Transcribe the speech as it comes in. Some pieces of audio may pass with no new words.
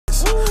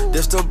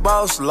This the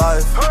boss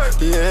life,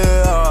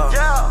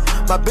 yeah.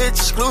 My bitch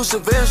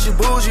exclusive and she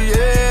bougie,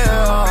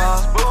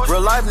 yeah.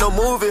 Real life, no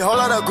movie, whole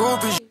lot of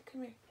groupies.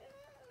 Come here.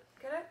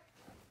 Get up.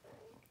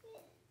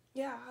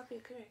 Yeah, I'll help you.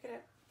 Come here, get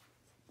up.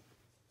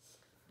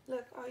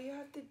 Look, all you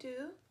have to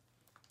do,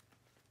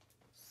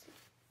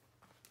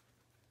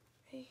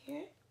 right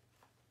here.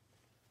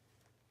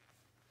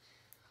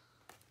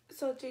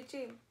 So,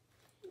 JJ,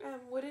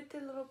 what did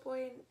the little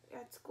boy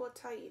at school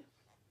tell you?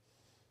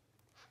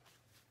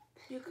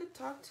 You could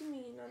talk to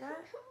me, you know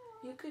that?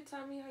 You could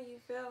tell me how you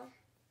feel.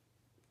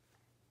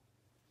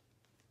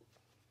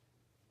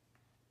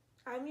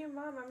 I'm your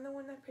mom. I'm the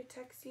one that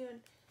protects you,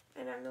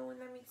 and I'm the one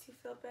that makes you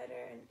feel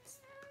better. And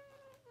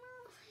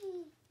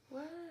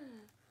what?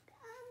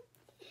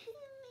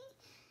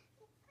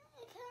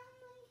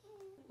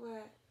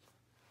 What?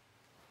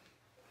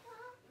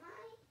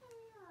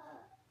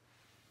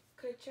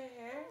 Cut your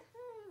hair?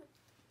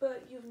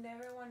 But you've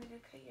never wanted to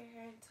cut your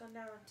hair until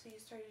now, until you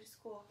started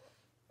school.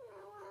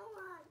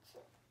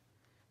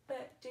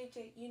 But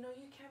JJ, you know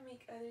you can't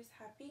make others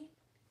happy.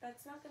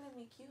 That's not gonna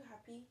make you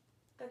happy.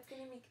 That's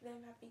gonna make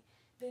them happy.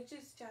 They're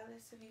just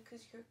jealous of you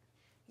because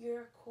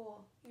you're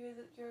cool.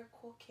 You're a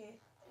cool kid.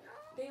 No.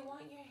 They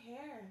want your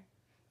hair.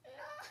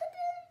 No,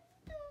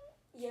 they don't.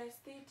 Yes,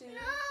 they do.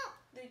 No.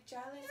 They're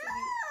jealous of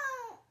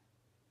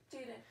you.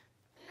 Jaden,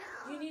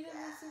 you need to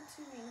listen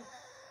to me.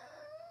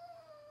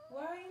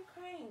 Why are you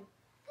crying?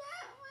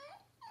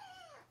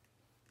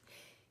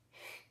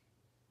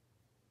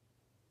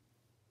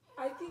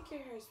 I think your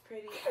hair is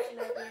pretty. I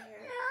love your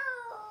hair.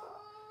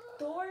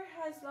 Thor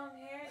has long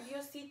hair.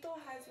 Diosito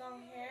has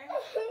long hair.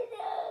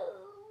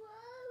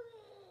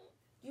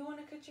 You want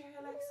to cut your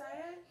hair like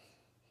Saya?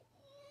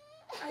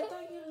 I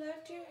thought you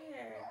loved your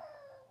hair.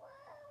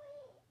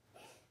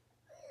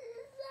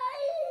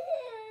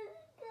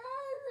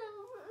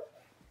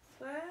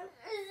 What?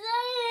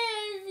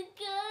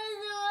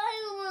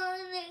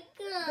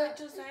 But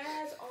Josiah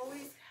has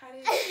always had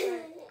it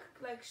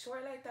like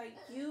short like that.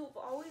 You've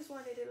always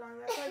wanted it long.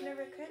 That's why I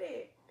never cut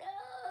it.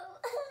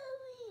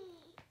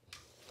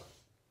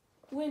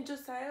 When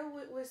Josiah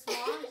was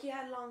small, he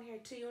had long hair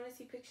too. You want to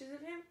see pictures of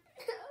him?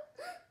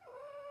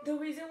 The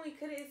reason we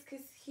cut it is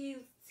because he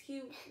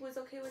was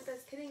okay with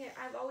us cutting it.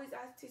 I've always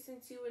asked you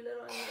since you were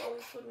little, and you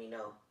always told me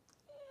no.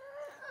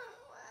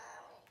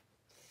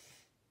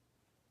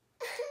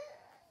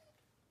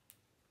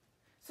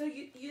 So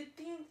you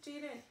think,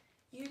 Jaden,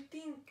 you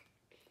think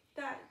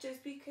that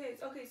just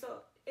because, okay,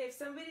 so if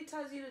somebody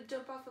tells you to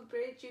jump off a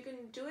bridge, you're going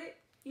to do it?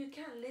 You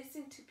can't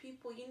listen to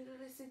people. You need to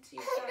listen to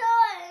yourself. I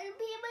know,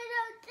 people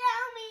don't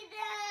tell me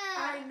that.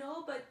 I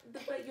know,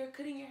 but you're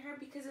cutting your hair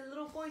because a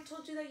little boy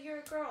told you that you're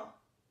a girl.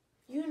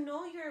 You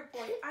know you're a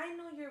boy. I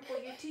know you're a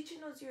boy. Your teacher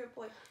knows you're a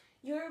boy.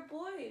 You're a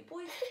boy.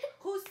 Boys.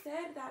 Who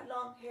said that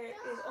long hair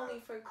is only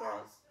for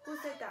girls? Who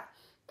said that?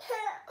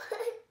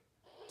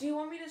 Do you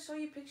want me to show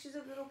you pictures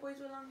of little boys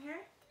with long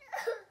hair?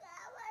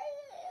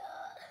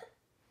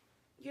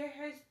 Your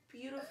hair is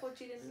beautiful,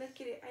 Jaden. Look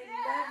at it. I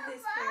love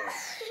this hair.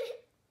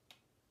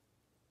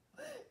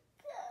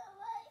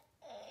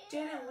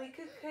 Jaden, we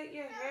could cut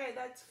your hair.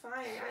 That's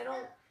fine.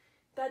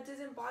 That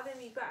doesn't bother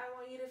me, but I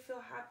want you to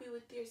feel happy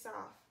with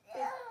yourself.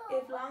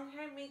 If long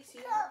hair makes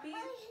you happy.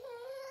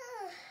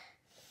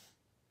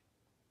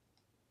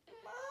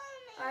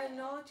 I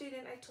know,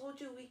 Jaden. I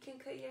told you we can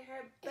cut your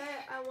hair,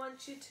 but I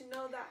want you to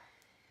know that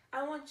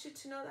I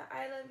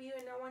love you,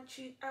 and I want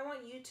you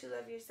to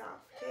love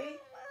yourself, okay?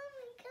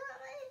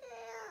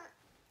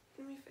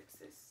 Let me fix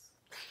this.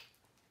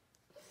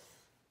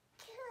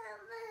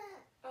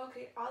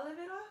 Okay, all of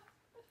it off?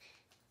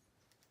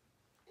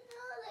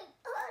 No,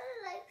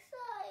 like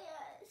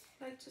Saya's.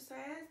 Like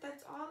Josiah's?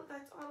 That's all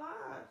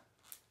off.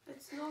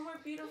 It's no more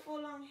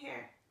beautiful long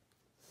hair.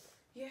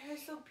 Your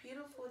hair's so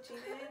beautiful,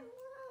 Jaden.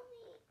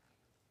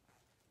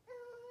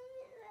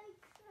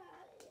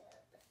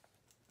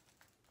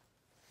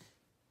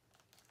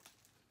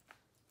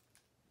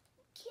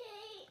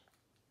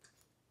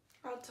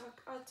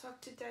 I'll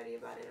talk to Daddy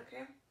about it,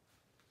 okay?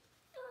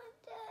 I want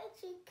Dad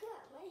to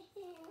cut my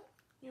hair.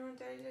 You want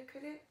Daddy to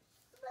cut it?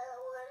 But I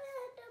want it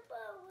at the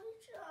barber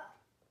shop.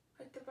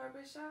 At the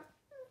barber shop?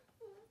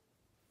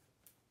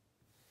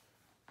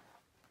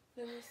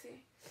 Let me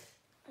see.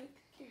 I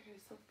think your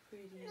hair's so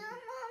pretty. No,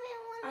 Mommy,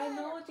 I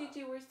know,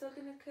 Gigi, we're still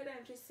gonna cut it.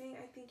 I'm just saying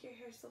I think your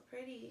hair's so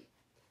pretty.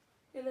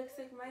 It looks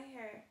like my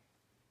hair.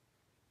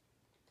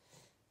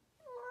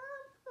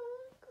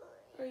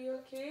 Are you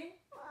okay?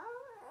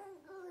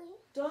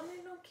 Don't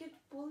let no kid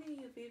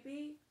bully you,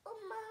 baby. Oh,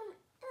 Mom,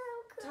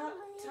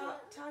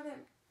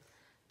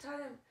 Tell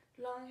them,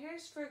 long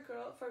hair's for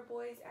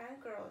boys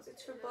and girls.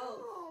 It's for both.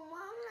 No,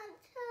 Mom,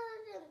 not tell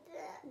them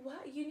that.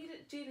 What?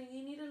 Jaden,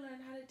 you need to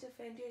learn how to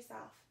defend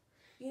yourself.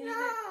 You need No,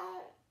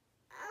 to,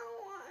 I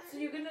want. So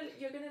you're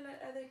gonna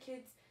let other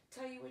kids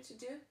tell you what to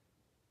do?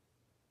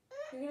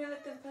 You're gonna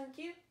let them punk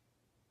you?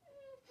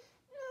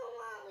 No,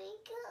 Mommy,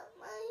 cut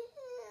my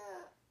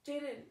hair.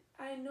 Jaden,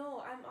 I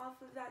know I'm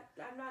off of that.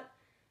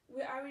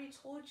 I already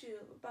told you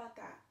about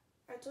that.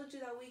 I told you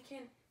that we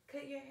can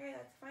cut your hair.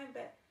 That's fine,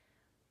 but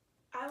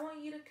I want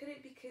want you to cut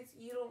it because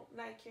you don't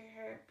like your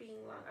hair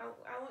being long.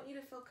 I want you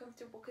to feel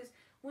comfortable because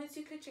once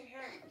you cut your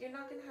hair, you're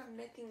not going to have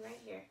nothing right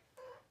here.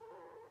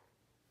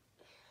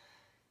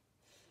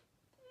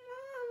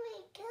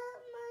 Mommy,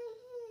 cut my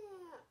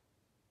hair.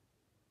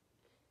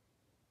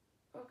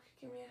 Okay,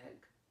 give me a hug.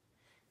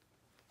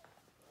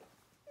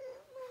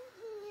 Cut my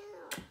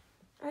hair.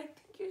 I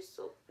think you're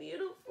so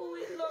beautiful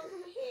with long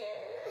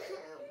hair.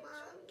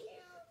 Mommy,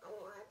 I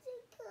want to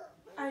cut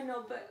my I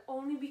know, but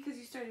only because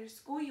you started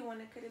school you want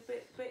to cut it.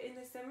 But in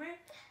the summer,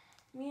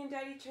 me and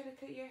Daddy tried to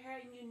cut your hair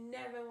and you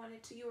never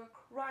wanted to. You were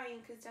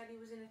crying because Daddy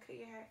was going to cut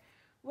your hair.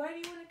 Why do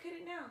you want to cut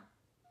it now?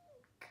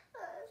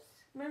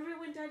 Because Remember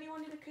when Daddy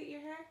wanted to cut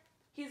your hair?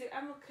 He's like,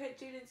 I'm going to cut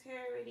Jaden's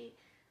hair already.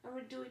 I'm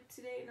going to do it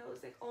today. And I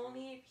was like,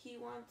 only if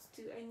he wants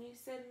to. And you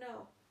said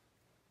no.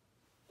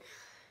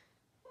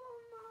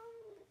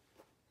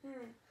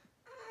 Mommy,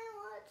 I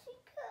want to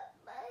cut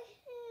my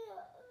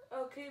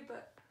hair. Okay,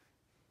 but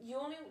you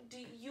only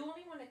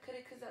want to cut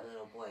it because that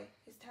little boy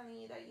is telling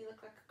you that you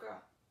look like a girl.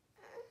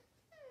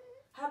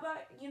 How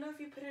about, if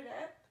you put it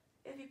up,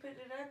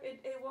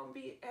 it won't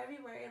be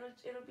everywhere.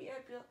 It'll be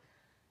up.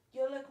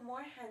 You'll look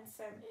more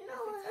handsome.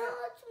 No, if it's up.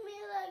 help me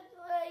like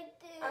right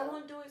there. I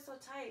won't do it so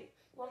tight.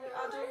 I'll do it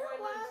I more don't loose.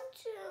 want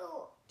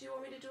to. Do you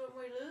want me to do it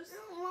more loose?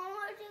 No, I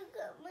want to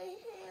cut my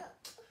hair.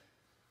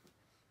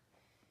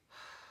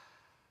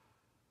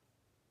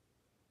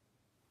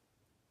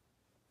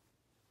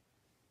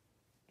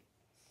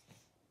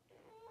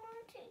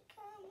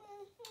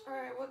 All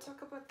right, we'll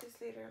talk about this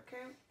later,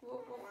 okay?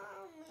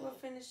 We'll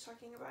finish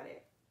talking about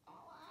it.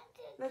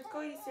 Let's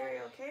go eat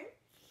cereal, okay?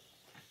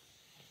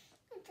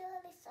 It's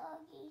really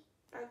soggy.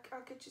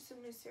 I'll get you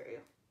some new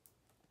cereal.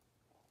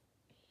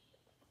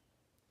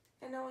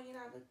 And I want you to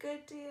have a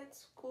good day at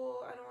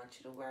school. I don't want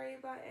you to worry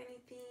about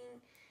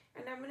anything.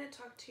 And I'm going to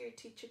talk to your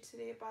teacher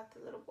today about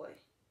the little boy.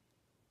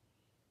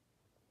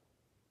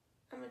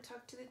 I'm going to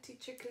talk to the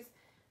teacher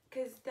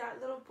because that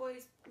little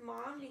boy's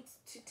mom needs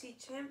to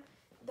teach him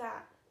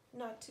that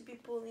not to be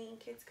bullying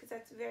kids because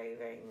that's very,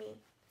 very mean.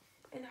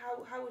 And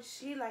how would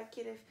she like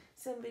it if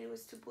somebody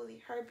was to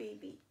bully her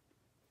baby?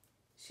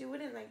 She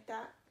wouldn't like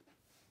that.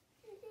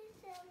 It is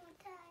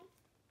summertime.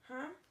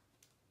 Huh?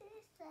 It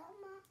is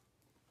summer.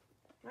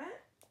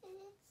 What? It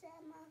is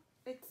summer.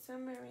 It's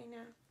summer right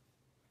now.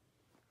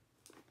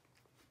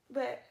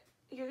 But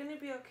you're going to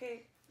be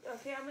okay.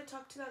 Okay, I'm going to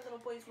talk to that little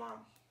boy's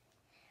mom.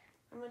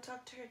 I'm going to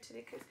talk to her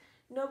today because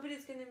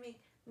nobody's going to make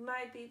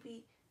my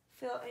baby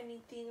feel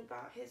anything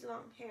about his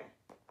long hair.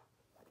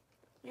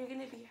 You're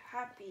going to be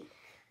happy.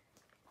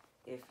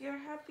 If you're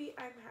happy,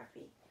 I'm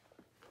happy.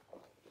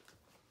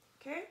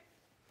 Okay?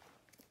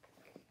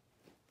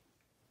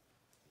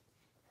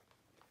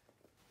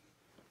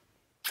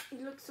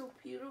 You look so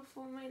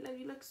beautiful, my love.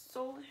 You look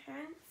so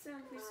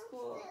handsome for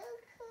school.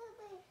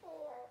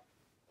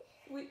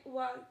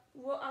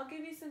 Well, I'll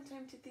give you some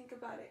time to think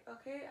about it,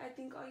 okay? I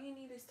think all you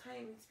need is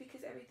time. It's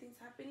because everything's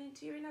happening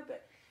to you right now,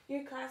 but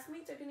your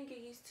classmates are going to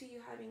get used to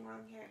you having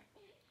long hair.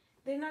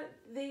 They're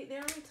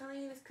only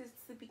telling you this because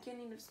it's the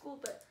beginning of school,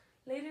 but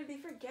later they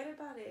forget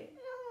about it. No,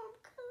 I'm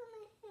cutting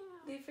my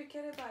hair. They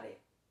forget about it.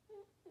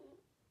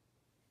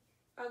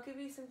 I'll give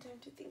you some time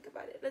to think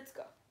about it. Let's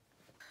go.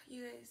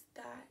 You guys,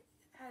 that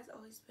has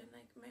always been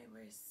like my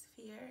worst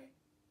fear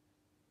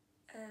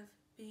of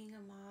being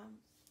a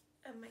mom.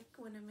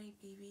 One of my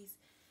babies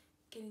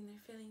getting their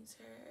feelings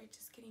hurt or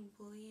just getting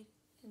bullied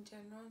in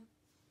general.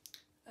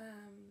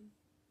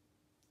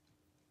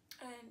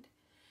 And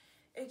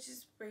it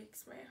just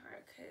breaks my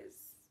heart because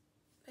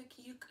like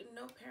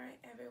no parent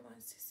ever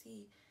wants to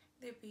see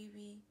their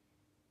baby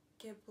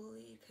get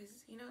bullied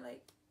because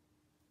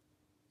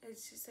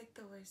it's just like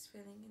the worst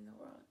feeling in the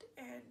world.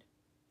 And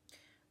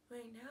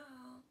right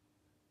now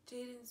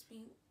Jaden's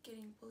been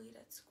getting bullied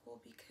at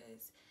school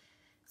because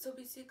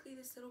basically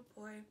this little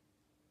boy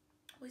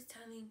was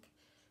telling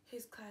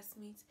his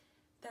classmates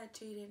that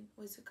Jaden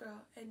was a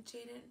girl, and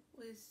Jaden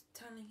was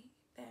telling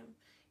them,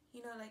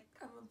 like,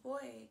 I'm a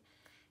boy.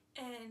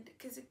 And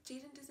because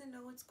Jaden doesn't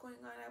know what's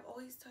going on, I've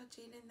always taught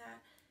Jaden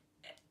that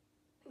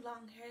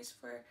long hair is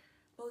for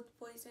both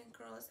boys and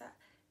girls, that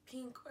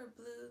pink or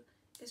blue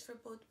is for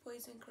both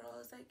boys and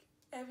girls, like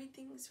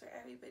everything is for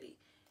everybody.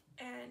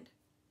 And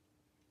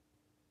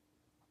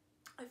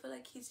I feel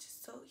like he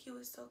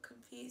was so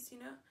confused,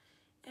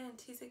 and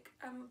he's like,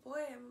 I'm a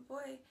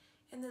boy.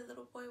 And the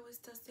little boy was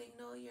still saying,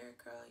 no, you're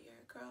a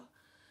girl.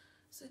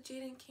 So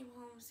Jaden came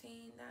home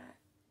saying that,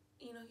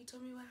 he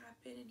told me what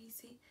happened, and he's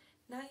saying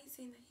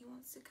that he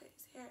wants to cut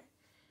his hair.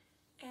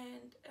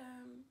 And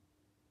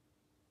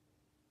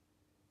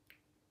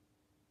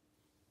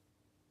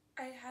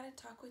I had a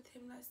talk with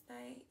him last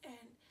night,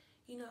 and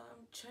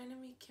I'm trying to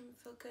make him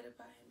feel good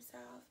about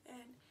himself.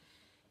 And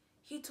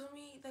he told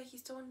me that he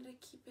still wanted to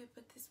keep it,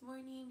 but this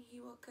morning he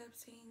woke up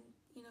saying,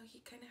 he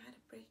kind of had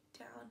a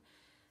breakdown,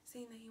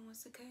 saying that he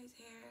wants to cut his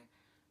hair.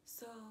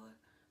 So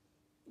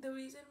the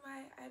reason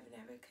why I've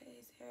never cut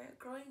his hair,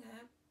 growing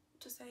up,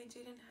 Josiah and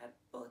Jaden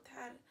both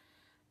had,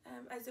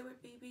 as they were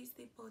babies,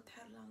 they both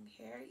had long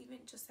hair. Even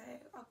Josiah,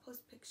 I'll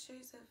post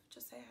pictures of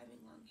Josiah having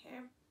long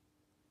hair.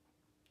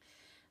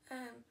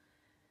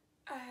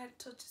 had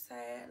told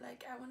Josiah,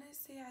 like, I want to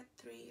say at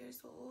 3 years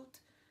old,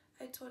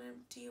 I told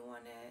him, do you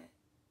want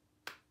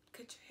to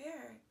cut your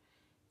hair?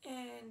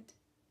 And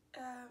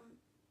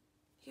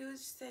he was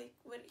just like,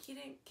 he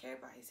didn't care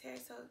about his hair,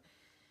 so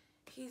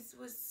he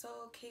was so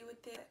okay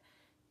with it.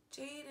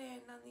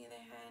 Jaden, on the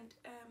other hand,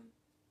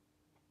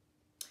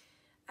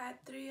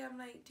 at 3, I'm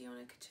like, do you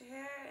want to cut your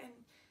hair? And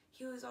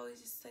he was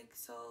always just like,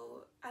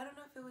 so I don't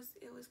know if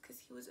it was because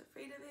he was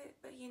afraid of it,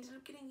 but he ended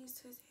up getting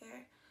used to his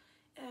hair.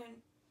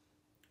 And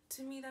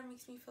to me, that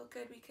makes me feel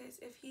good, because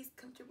if he's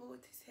comfortable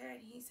with his hair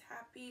and he's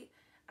happy,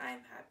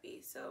 I'm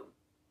happy. So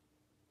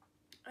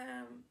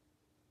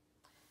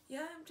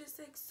yeah, I'm just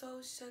like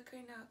so shook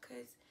right now,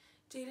 because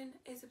Jaden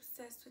is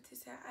obsessed with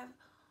his hair.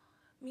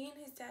 Me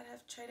and his dad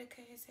have tried to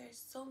cut his hair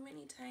so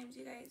many times,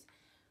 you guys,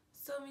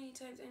 so many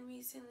times. And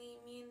recently,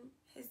 me and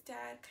his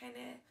dad kind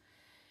of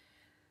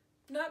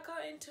not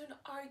got into an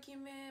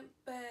argument,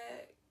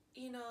 but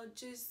you know,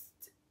 just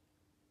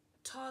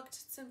talked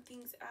some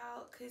things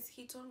out, because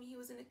he told me he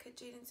was gonna cut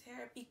Jaden's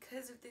hair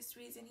because of this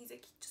reason. He's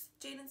like, just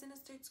Jaden's gonna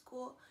start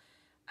school,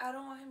 I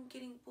don't want him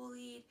getting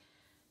bullied.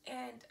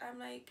 And I'm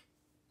like,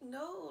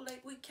 no,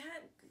 like, we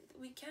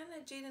can't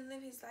let Jaden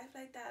live his life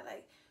like that.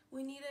 Like,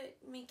 we need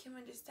to make him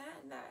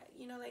understand that,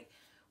 you know, like,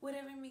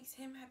 whatever makes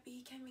him happy,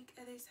 he can make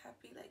others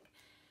happy. Like,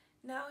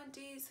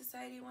 nowadays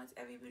society wants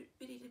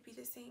everybody to be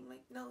the same.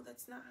 Like, no,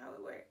 that's not how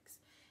it works.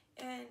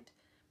 And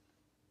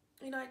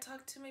you know, I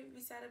talked to my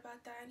baby dad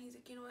about that, and he's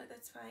like, you know what,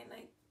 that's fine.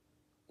 Like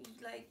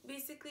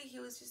basically he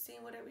was just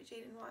saying whatever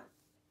Jaden wants.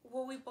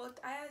 Well,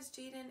 I asked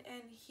Jaden,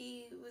 and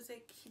he was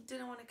like, he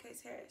didn't want to cut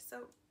his hair.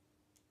 So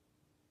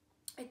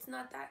it's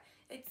not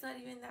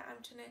even that I'm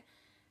trying to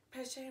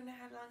pressure him to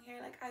have long hair.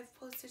 Like, I've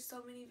posted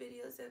so many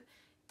videos of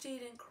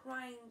Jaden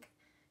crying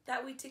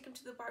that we take him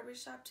to the barber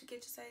shop to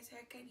get Josiah's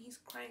haircut, and he's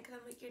crying because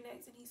I'm like, you're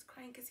next, and he's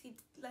crying because he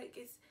like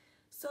is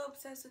so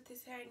obsessed with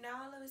his hair.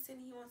 Now all of a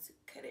sudden he wants to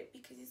cut it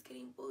because he's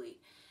getting bullied.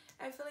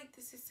 I feel like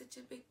this is such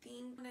a big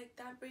thing. Like,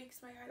 that breaks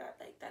my heart out.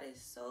 Like, that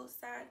is so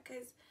sad,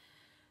 because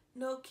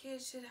no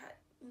kid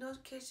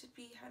should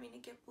be having to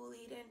get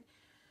bullied and,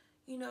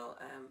 you know,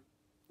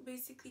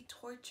 basically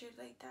tortured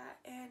like that.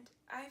 And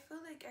I feel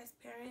like as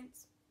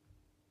parents,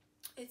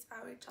 it's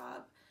our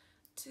job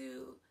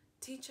to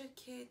teach our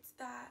kids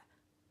that,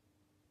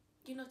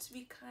 you know, to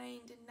be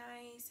kind and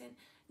nice, and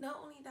not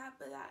only that,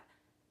 but that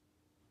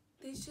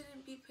they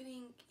shouldn't be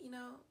putting, you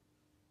know.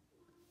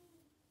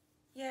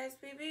 Yes,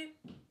 baby.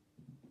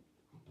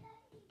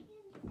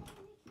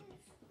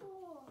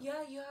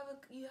 Yeah,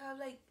 you have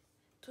like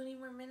 20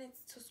 more minutes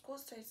till school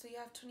starts, so you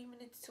have 20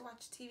 minutes to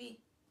watch TV.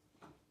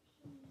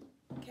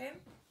 Okay?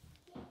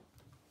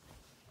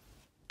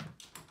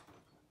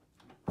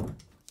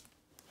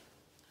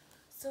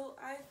 So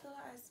I feel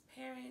as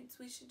parents,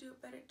 we should do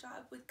a better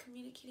job with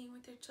communicating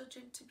with their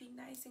children to be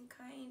nice and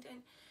kind.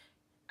 And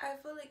I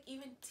feel like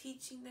even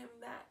teaching them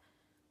that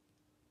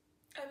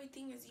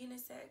everything is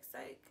unisex.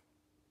 Like,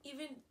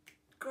 even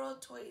girl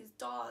toys,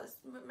 dolls.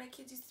 My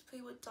kids used to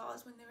play with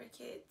dolls when they were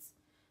kids,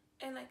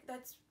 and like,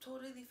 that's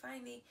totally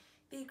fine.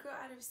 They grow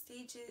out of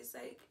stages.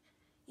 Like,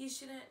 you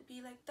shouldn't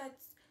be like,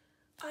 that's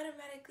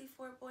automatically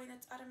for a boy,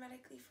 that's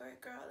automatically for a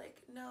girl.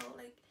 Like, no,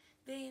 like,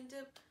 they end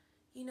up,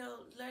 you know,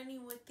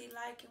 learning what they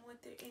like and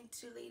what they're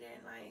into later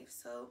in life.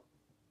 So,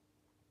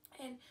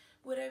 and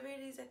whatever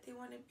it is that they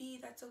want to be,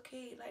 that's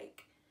okay.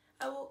 Like,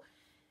 I will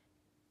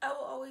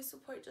always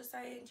support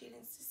Josiah and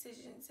Jaden's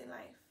decisions in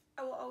life.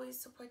 I will always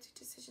support their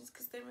decisions,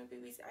 because they're my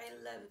babies. I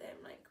love them.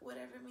 Like,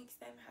 whatever makes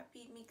them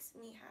happy makes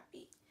me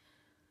happy.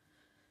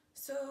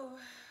 So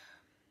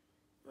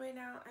right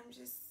now I'm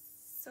just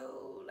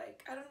so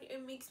like,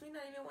 it makes me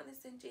not even want to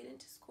send Jaden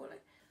to school.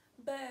 Like,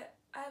 but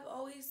I've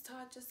always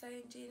taught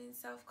Josiah and Jaden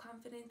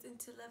self-confidence and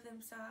to love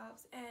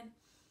themselves. And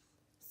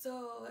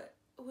so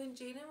when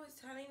Jaden was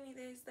telling me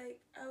this, like,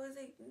 I was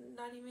like,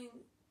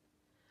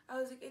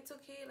 it's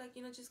okay, like,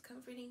 you know, just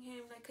comforting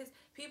him, like, because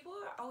people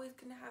are always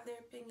gonna have their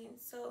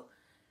opinions. So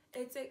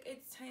it's like,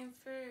 it's time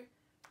for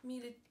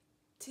me to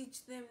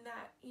teach them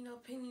that, you know,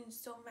 opinions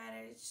don't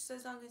matter. It's just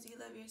as long as you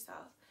love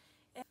yourself.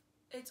 And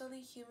it's only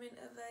human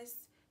of us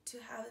to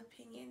have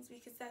opinions,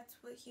 because that's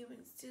what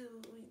humans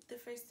do. The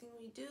first thing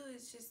we do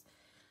is just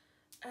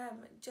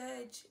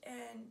judge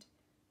and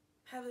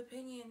have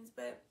opinions.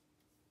 But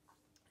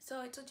so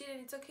I told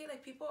Jaden, it's okay.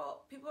 Like, people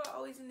are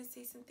always gonna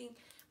say something,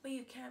 but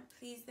you can't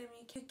please them.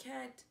 You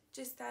can't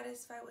just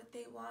satisfy what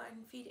they want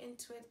and feed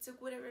into it. It's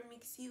like, whatever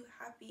makes you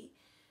happy,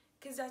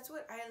 because that's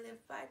what I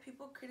live by.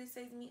 People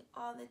criticize me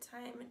all the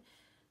time and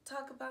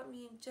talk about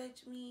me and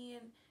judge me,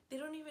 and they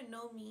don't even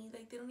know me.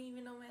 Like, they don't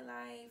even know my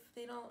life.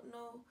 They don't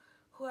know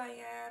who I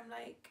am.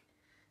 Like,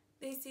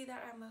 they say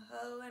that I'm a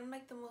hoe. I'm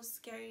like the most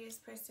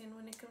scariest person.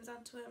 When it comes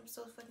down to it, I'm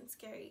so fucking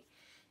scary.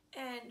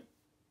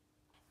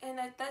 And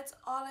like, that's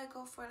all I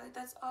go for. Like,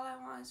 that's all I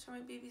want, is for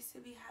my babies to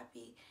be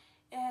happy.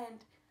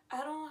 And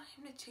I don't want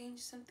him to change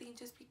something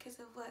just because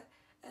of what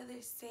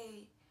others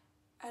say.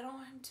 I don't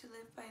want him to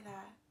live by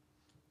that.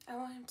 I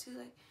want him to,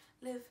 like,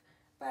 live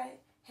by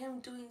him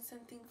doing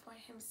something for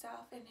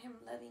himself and him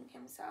loving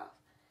himself.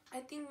 I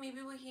think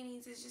maybe what he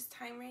needs is just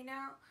time right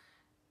now.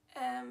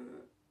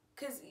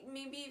 Because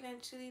maybe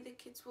eventually the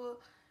kids will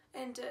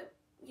end up,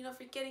 you know,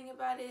 forgetting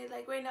about it.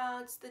 Like right now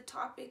it's the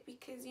topic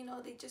because, you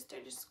know, they just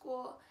started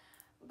school.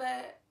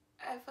 But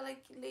I feel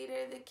like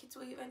later the kids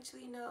will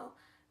eventually know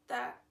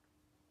that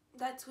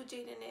that's who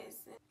Jaden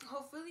is. And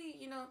hopefully,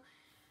 you know,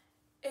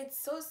 it's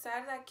so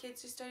sad that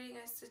kids are starting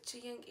at such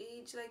a young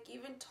age. Like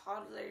even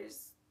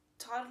toddlers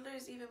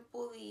even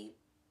bully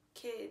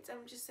kids.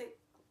 I'm just like,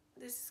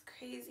 this is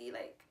crazy.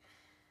 Like,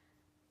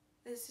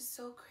 this is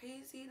so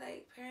crazy.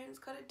 Like, parents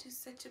gotta do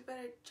such a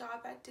better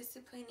job at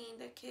disciplining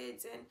their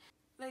kids. And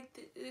like,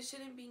 there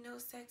shouldn't be no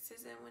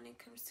sexism when it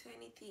comes to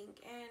anything.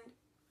 And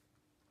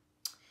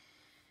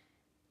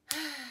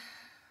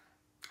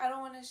I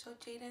don't want to show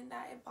Jaden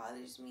that it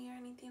bothers me or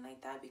anything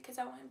like that, because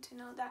I want him to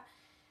know that,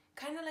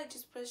 kind of like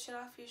just brush it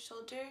off your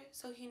shoulder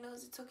so he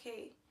knows it's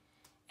okay.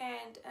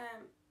 And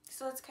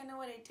so that's kind of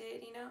what I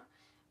did, you know.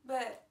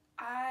 But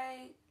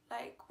I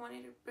like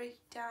wanted to break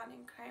down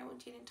and cry when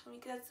Jaden told me,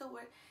 because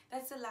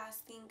that's the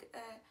last thing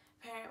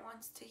a parent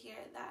wants to hear,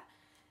 that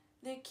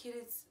their kid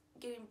is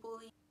getting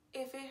bullied.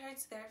 If it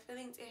hurts their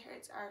feelings, it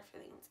hurts our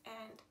feelings.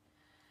 And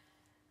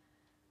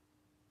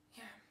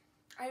yeah,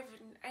 I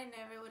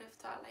never would have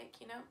thought, like,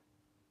 you know,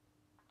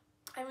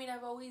 I mean,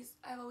 I've always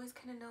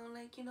kind of known,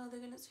 like, you know, they're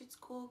gonna start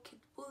school,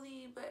 kids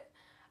bully, but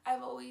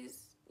I've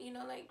always, you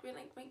know, like, when,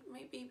 like,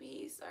 my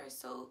babies are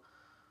so,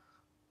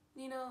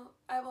 you know,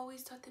 I've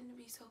always taught them to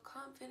be so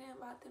confident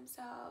about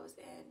themselves.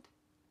 And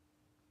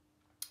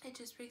it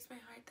just breaks my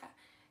heart that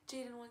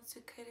Jaden wants to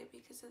cut it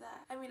because of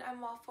that. I mean,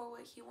 I'm all for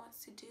what he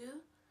wants to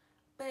do,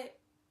 but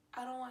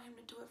I don't want him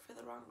to do it for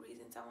the wrong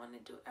reasons. I want him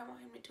to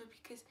do it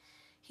because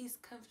he's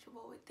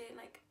comfortable with it.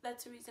 Like,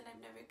 that's the reason I've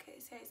never cut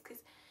his hair, is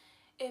because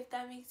if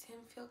that makes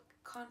him feel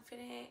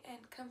confident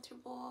and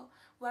comfortable,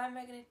 why am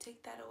I going to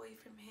take that away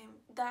from him?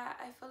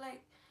 That I feel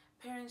like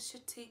parents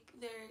should take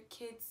their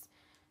kids'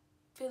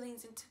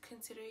 feelings into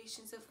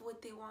considerations of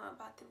what they want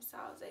about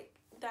themselves. Like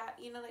that,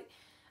 you know, like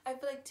I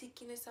feel like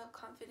taking the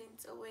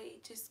self-confidence away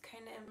just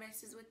kind of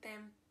messes with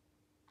them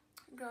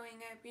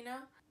growing up, you know?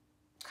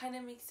 Kind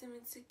of makes them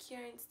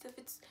insecure and stuff.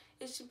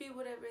 It should be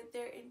whatever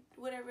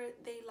whatever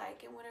they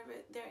like and whatever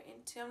they're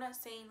into. I'm not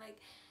saying like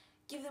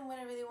give them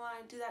whatever they want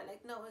and do that.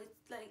 Like, no,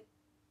 it's like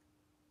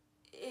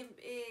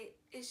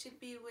it should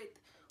be with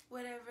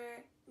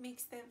whatever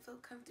makes them feel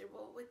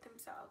comfortable with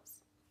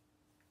themselves.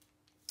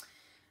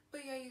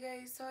 But yeah, you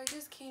guys, so I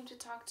just came to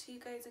talk to you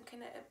guys and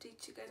kind of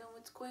update you guys on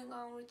what's going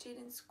on with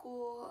Jaden's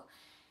school.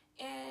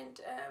 And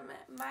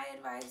my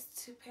advice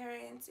to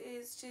parents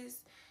is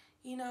just,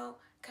 you know,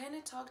 kind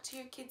of talk to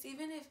your kids.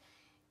 Even if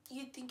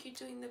you think you're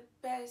doing the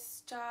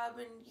best job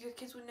and your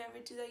kids would never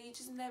do that, you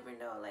just never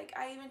know. Like,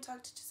 I even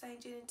talk to Josiah and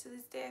Jaden to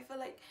this day. I feel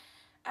like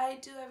I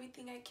do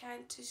everything I can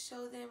to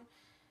show them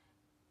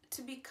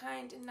to be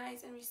kind and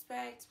nice and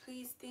respect.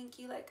 Please, thank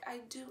you. Like, I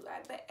do.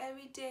 But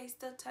every day I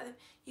still tell them,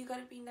 you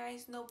gotta be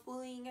nice. No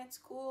bullying at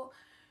school.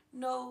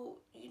 No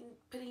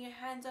putting your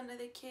hands on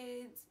other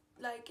kids.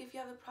 Like, if you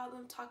have a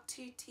problem, talk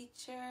to your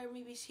teacher.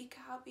 Maybe she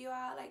can help you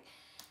out. Like,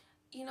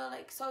 you know,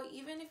 like, so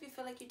even if you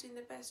feel like you're doing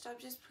the best job,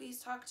 just please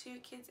talk to your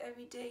kids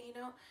every day, you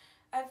know.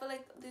 I feel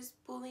like this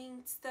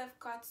bullying stuff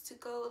got to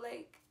go.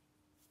 Like,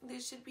 there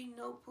should be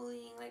no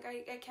bullying. Like,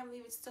 I can't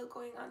believe it's still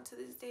going on to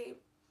this day.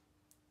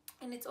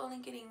 And it's only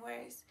getting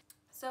worse.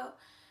 So,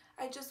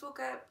 I just woke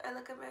up. I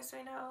look a mess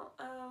right now.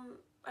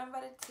 I'm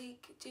about to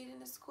take Jaden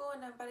to school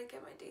and I'm about to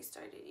get my day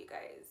started, you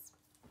guys.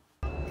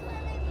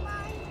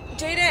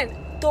 Jaden,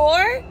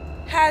 Thor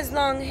has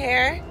long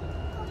hair.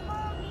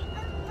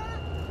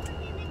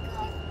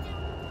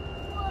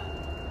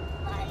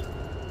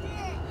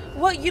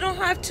 What? You don't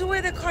have to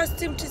wear the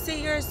costume to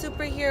say you're a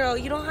superhero.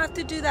 You don't have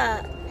to do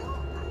that.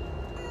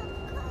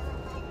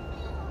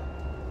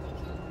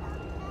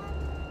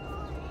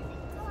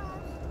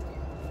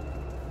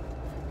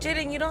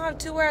 Jaden, you don't have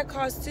to wear a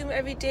costume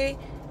every day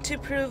to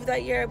prove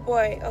that you're a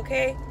boy,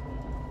 okay?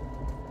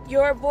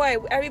 You're a boy.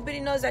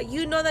 Everybody knows that.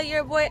 You know that you're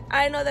a boy.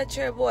 I know that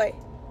you're a boy.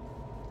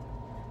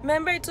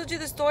 Remember I told you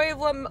the story of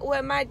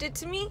what Matt did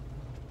to me?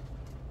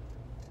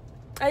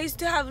 I used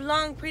to have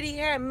long, pretty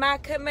hair, and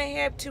Matt cut my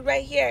hair up to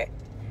right here.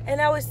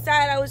 And I was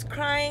sad. I was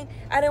crying.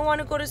 I didn't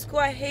want to go to school.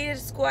 I hated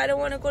school. I didn't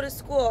want to go to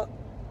school.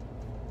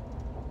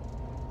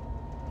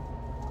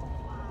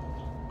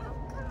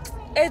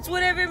 It's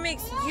whatever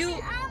makes you...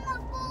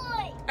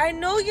 I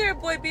know you're a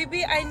boy,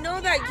 baby. I know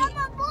that you... I'm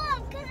a boy.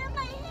 I'm cutting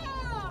my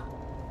hair.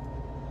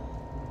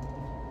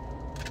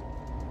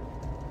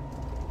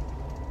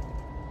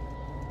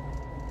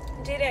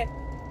 Jaden,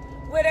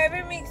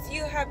 whatever makes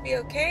you happy,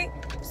 okay?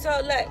 So,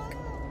 look.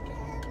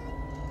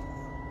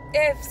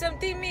 If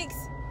something makes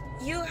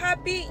you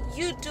happy,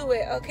 you do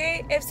it,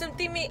 okay? If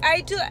something makes...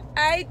 I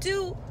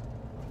do...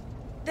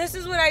 This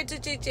is what I do,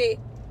 JJ.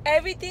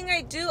 Everything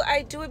I do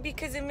it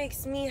because it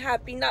makes me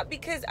happy. Not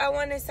because I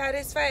want to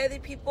satisfy other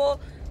people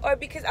or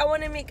because I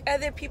want to make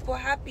other people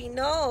happy.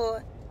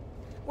 No.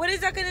 What is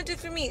that going to do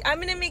for me? I'm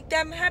going to make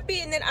them happy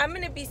and then I'm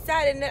going to be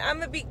sad and then I'm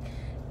going to be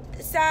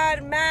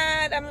sad,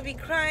 mad, I'm gonna be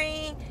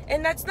crying,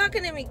 and that's not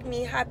gonna make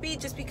me happy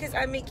just because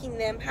I'm making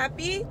them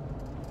happy.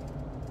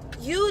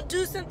 You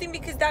do something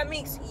because that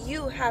makes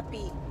you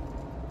happy.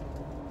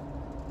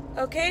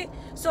 Okay?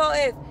 So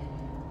if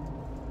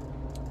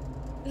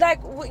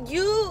like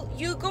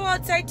you go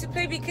outside to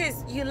play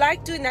because you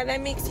like doing that,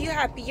 that makes you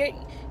happy.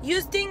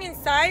 You staying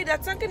inside,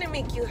 that's not gonna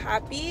make you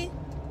happy.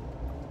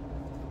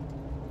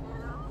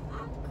 No,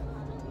 I'm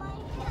cutting my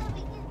hair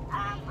because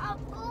I'm a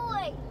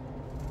boy.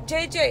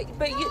 JJ,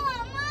 but you.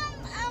 Mom,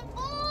 I'm a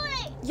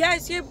boy.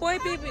 Yes, you're a boy,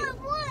 baby. I'm a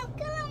boy. I'm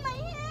cutting my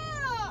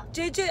hair.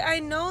 JJ, I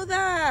know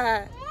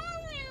that.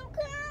 Mommy, I'm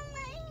cutting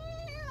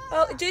my hair.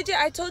 Oh, JJ,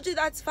 I told you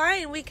that's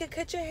fine. We could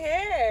cut your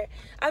hair.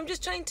 I'm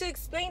just trying to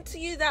explain to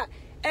you that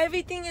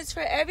everything is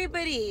for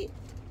everybody.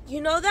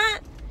 You know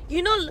that?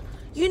 You know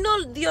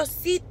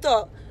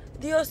Diosito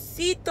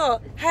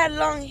had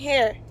long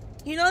hair.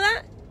 You know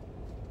that?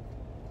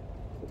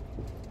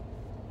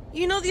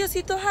 You know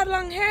Diosito had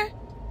long hair?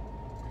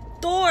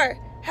 Thor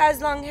has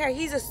long hair.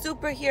 He's a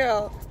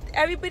superhero.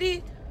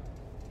 Everybody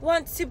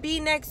wants to be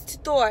next to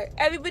Thor.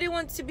 Everybody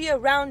wants to be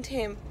around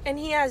him. And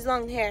he has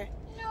long hair.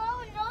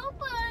 No,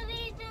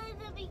 nobody does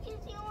it because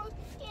he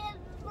has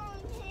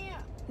long hair.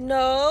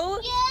 No?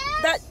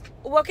 Yes.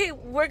 Okay,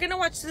 we're going to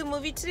watch the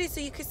movie today so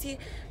you can see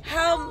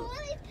how... I'm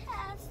really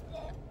past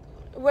it.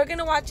 We're going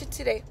to watch it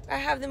today. I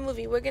have the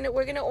movie. We're gonna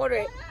order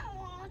it. I'm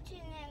not watching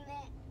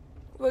it.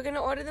 We're going to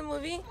order the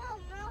movie.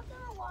 I'm not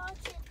going to watch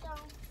it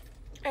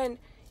though. And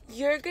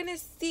you're going to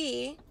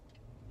see...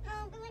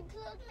 I'm going to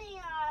close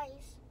my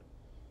eyes.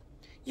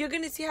 You're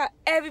going to see how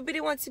everybody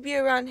wants to be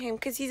around him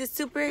because he's a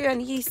superhero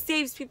and he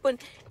saves people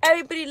and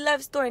everybody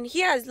loves Thor and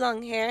he has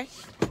long hair.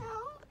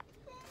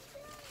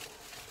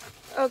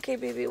 Okay,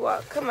 baby,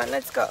 well, come on,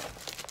 let's go.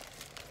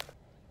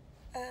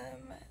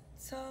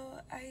 So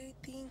I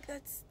think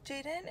that's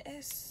Jaden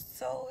is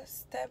so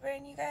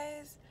stubborn, you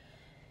guys.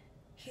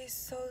 He's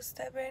so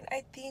stubborn.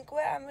 I think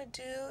what I'm gonna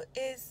do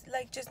is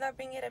like just not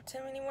bring it up to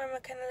him anymore. I'm gonna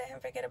kind of let him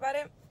forget about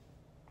it,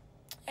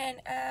 and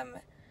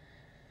I'm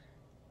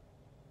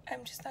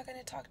just not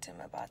gonna talk to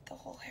him about the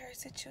whole hair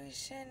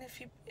situation.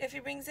 If he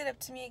brings it up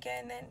to me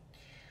again, then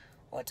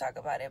we'll talk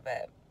about it.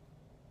 But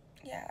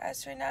yeah,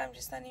 as for now, I'm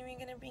just not even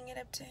gonna bring it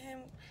up to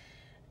him,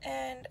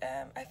 and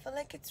I feel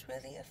like it's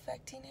really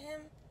affecting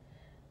him.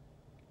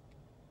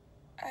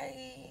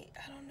 I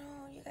don't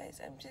know, you guys.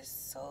 I'm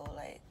just so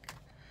like,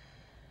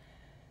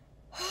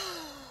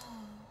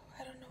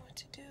 I don't know what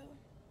to do.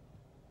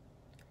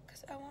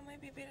 Because I want my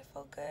baby to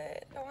feel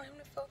good. I want him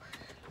to feel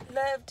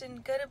loved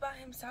and good about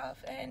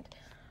himself. And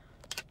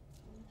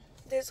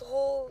this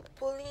whole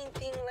bullying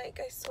thing, like,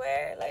 I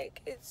swear,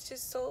 like, it's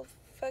just so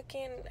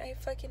fucking, I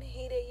fucking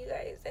hate it, you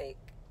guys. Like,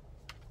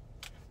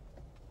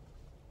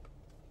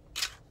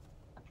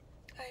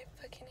 I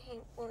fucking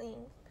hate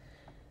bullying.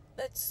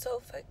 That's so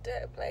fucked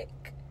up,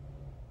 like,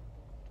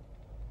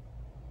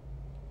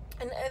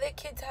 and other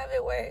kids have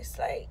it worse,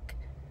 like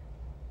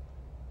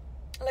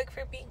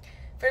for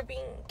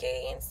being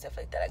gay and stuff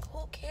like that. Like,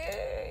 who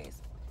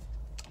cares?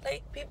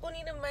 Like, people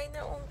need to mind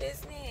their own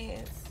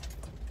business.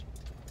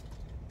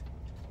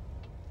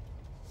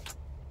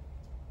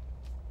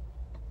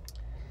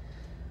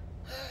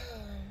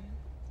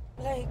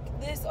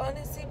 Like, this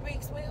honestly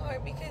breaks my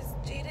heart because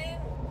Jaden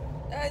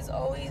has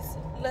always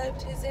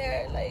loved his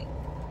hair, like,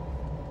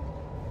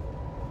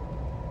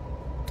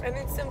 and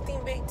it's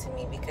something big to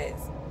me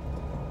because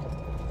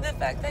the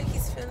fact that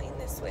he's feeling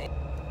this way.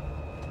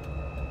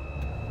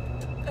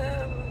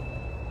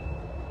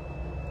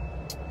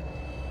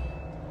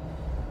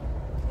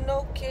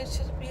 No kid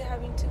should be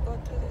having to go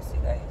through this, you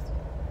guys.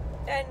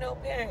 And no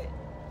parent.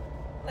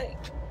 Like,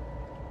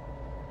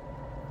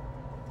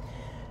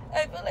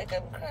 I feel like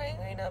I'm crying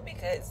right now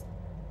because,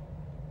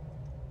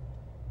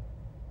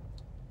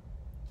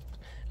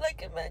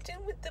 like,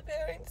 imagine with the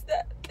parents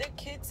that their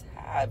kids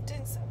have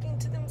done something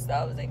to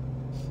themselves, like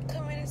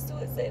committed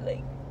suicide,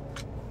 like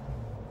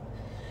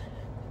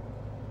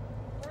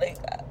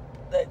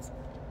that's,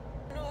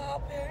 I don't know how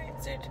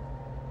parents are,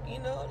 you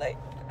know, like,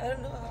 I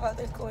don't know how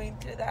they're going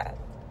through that,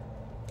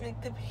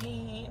 like the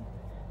pain,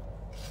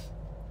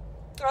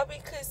 all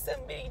because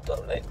somebody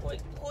don't like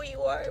who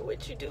you are,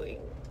 what you're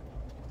doing.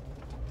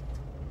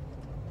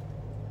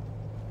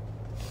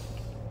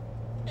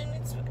 And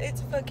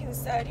it's fucking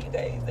sad, you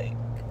guys. Like,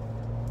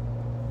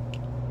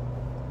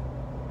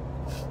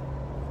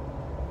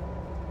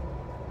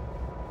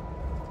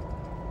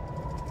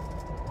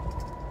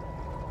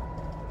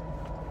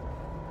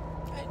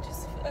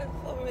 I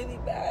feel really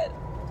bad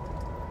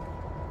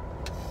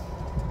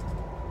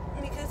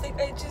because,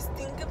 like, I just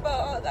think about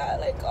all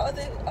that, like all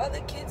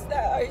the kids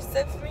that are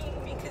suffering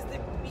because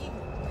they're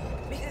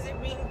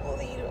being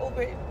bullied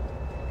over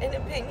an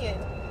opinion,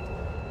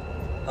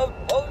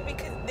 over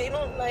because they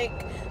don't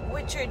like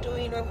what you're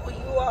doing or who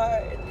you are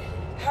and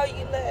how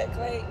you look.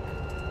 Like,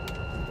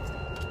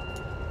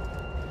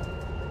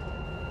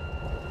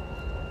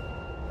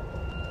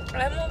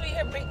 I'm over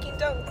here breaking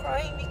down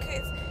crying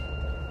because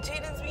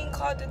Jaden's being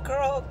called a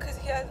girl because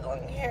he has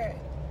long hair.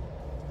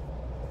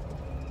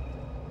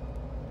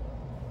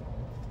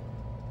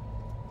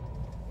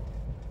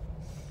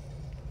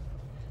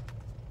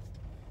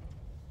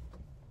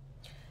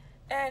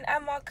 And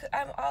I'm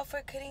all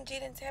for cutting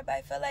Jaden's hair, but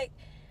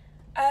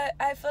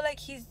I feel like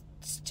he's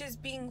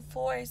just being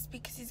forced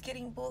because he's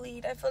getting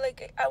bullied. I feel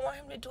like I want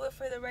him to do it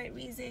for the right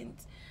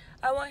reasons.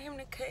 I want him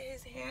to cut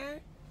his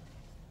hair.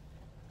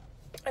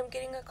 I'm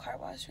getting a car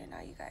wash right now,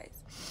 you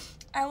guys.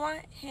 I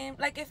want him,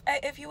 like,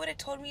 if he would have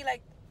told me,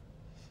 like,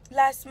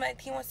 last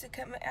month I want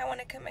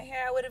to cut my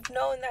hair, I would have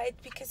known that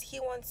it's because he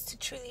wants to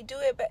truly do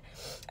it. But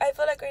I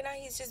feel like right now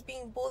he's just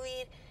being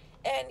bullied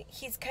and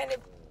he's kind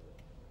of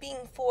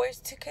being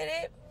forced to cut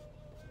it.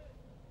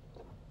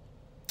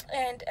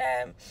 And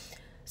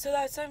so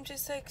that's why I'm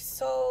just like,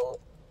 so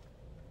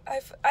I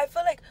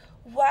feel like,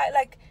 why,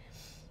 like,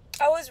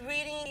 I was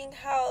reading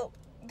how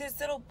this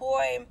little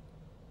boy,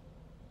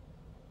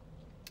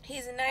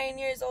 he's 9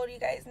 years old, you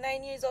guys,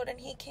 9 years old, and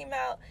he came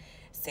out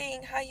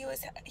saying how he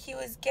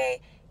was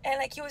gay, and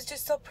like he was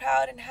just so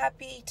proud and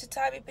happy to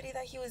tell everybody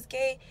that he was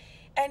gay,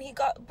 and he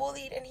got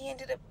bullied and he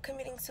ended up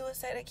committing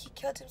suicide. Like, he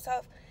killed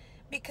himself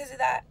because of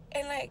that.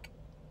 And like,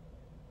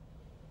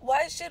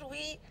 why should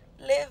we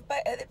live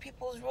by other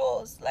people's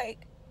rules?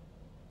 Like,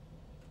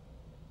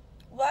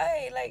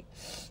 why? Like,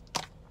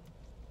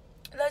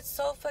 that's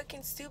so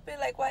fucking stupid.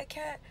 Like, why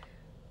can't,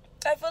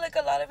 I feel like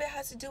a lot of it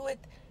has to do with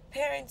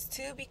parents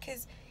too,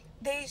 because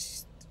they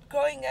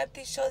growing up,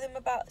 they show them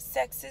about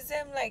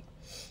sexism. Like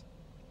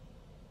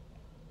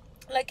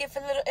if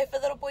a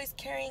little boy's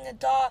carrying a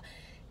doll,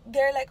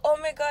 they're like, oh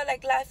my god,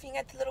 like laughing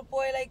at the little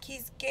boy, like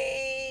he's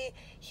gay,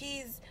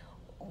 he's,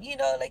 you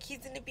know, like he's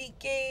gonna be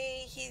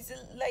gay,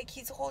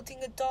 he's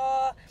holding a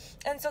doll.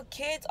 And so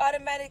kids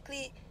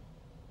automatically,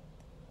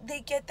 they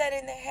get that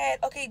in their head.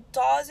 Okay,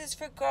 dolls is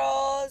for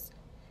girls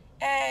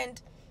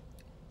and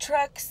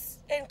trucks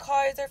and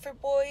cars are for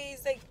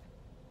boys. Like,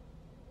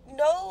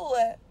 no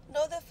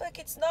the fuck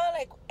it's not.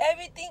 Like,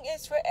 everything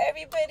is for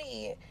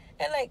everybody.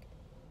 And like,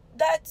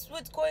 that's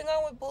what's going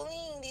on with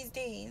bullying these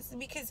days,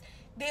 because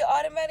they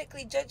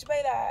automatically judge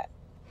by that.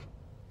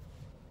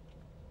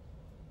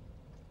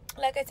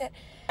 Like I said,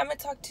 I'm gonna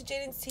talk to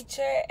Jaden's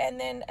teacher, and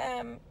then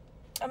I'm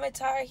gonna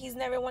tell her he's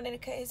never wanted to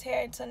cut his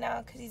hair until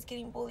now because he's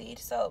getting bullied.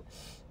 So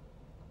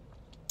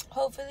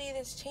hopefully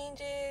this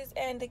changes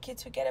and the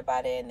kids forget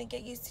about it and they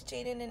get used to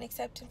Jaden and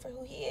accept him for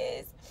who he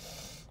is.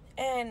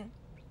 And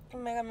oh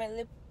my god, my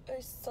lip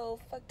is so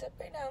fucked up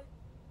right now.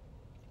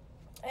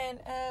 And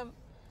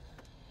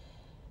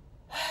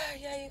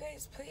yeah, you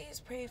guys, please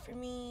pray for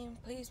me.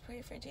 Please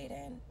pray for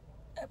Jaden.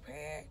 A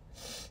prayer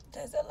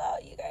does a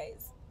lot, you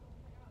guys.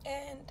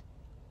 And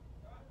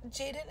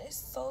Jaden is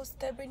so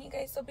stubborn, you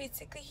guys. So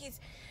basically, he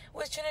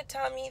was trying to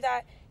tell me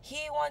that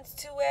he wants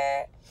to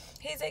wear,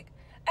 he's like,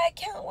 I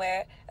can't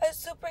wear a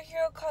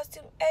superhero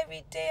costume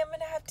every day. I'm going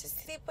to have to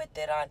sleep with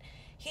it on.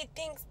 He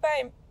thinks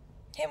by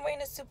him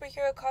wearing a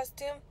superhero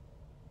costume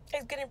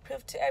is going to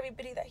prove to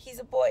everybody that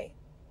he's a boy.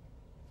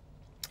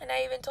 And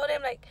I even told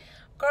him, like,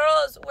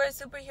 girls wear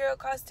superhero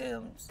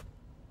costumes.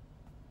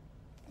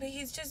 But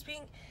he's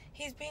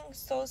being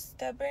so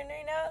stubborn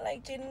right now.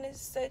 Like, Jaden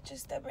is such a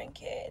stubborn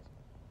kid.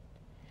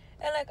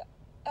 And, like,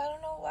 I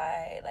don't know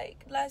why.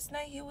 Like, last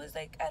night he was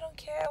like, I don't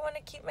care. I want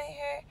to keep my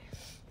hair.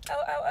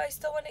 I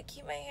still want to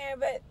keep my hair.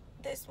 But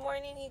this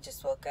morning he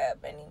just woke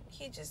up and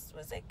he just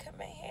was like, cut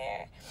my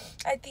hair.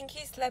 I think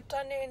he slept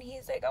on it and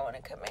he's like, I want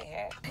to cut my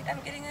hair. I'm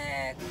getting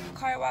a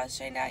car wash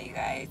right now, you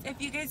guys.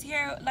 If you guys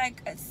hear,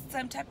 like,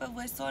 some type of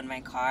whistle in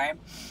my car,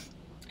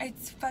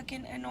 it's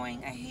fucking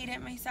annoying. I hate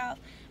it myself.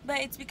 But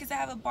it's because I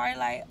have a bar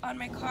light on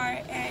my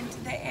car, and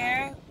the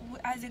air,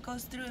 as it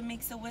goes through, it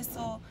makes a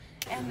whistle.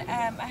 And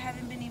I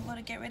haven't been able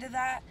to get rid of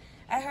that.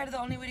 I heard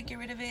the only way to get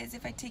rid of it is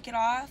if I take it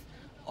off,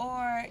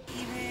 or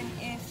even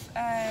if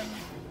I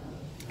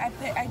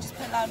just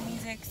put loud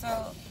music.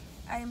 So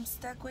I'm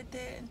stuck with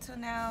it until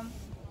now.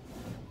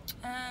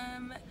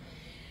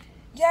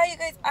 Yeah, you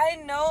guys, I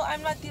know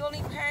I'm not the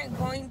only parent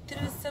going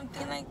through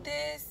something like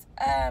this.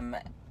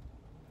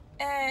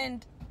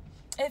 And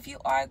if you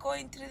are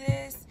going through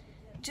this,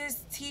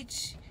 just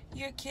teach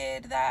your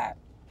kid that,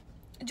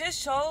 just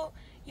show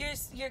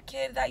your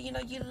kid that, you know,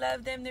 you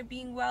love them, they're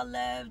being well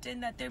loved,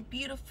 and that they're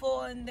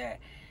beautiful, and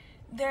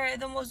they're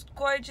the most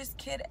gorgeous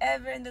kid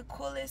ever and the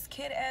coolest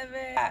kid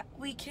ever.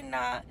 We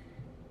cannot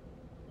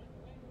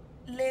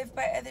live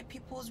by other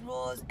people's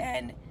rules,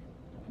 and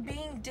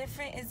being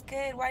different is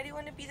good. Why do you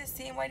want to be the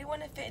same? Why do you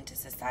want to fit into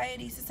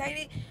society?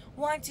 Society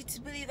wants you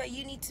to believe that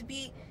you need to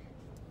be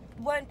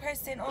one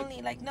person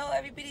only. Like, no,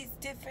 everybody's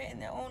different in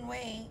their own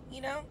way,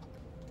 you know?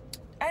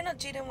 I know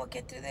Jaden will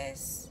get through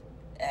this,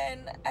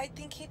 and I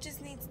think he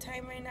just needs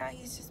time right now.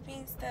 He's just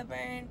being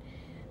stubborn.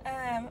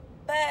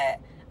 But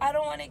I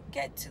don't want to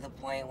get to the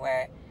point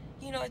where,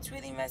 you know, it's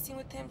really messing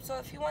with him. So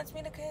if he wants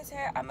me to cut his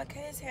hair, I'm going to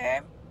cut his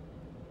hair.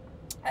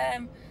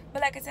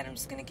 But like I said, I'm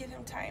just going to give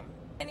him time.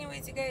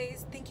 Anyways, you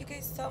guys, thank you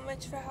guys so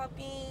much for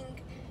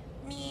helping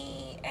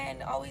me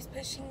and always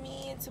pushing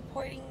me and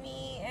supporting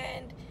me,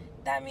 and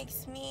that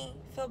makes me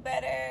feel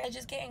better. I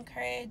just get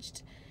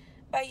encouraged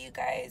by you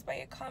guys, by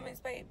your comments,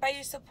 by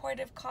your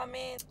supportive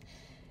comments.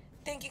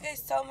 Thank you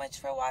guys so much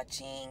for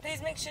watching.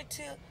 Please make sure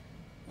to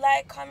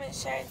like, comment,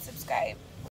 share, and subscribe.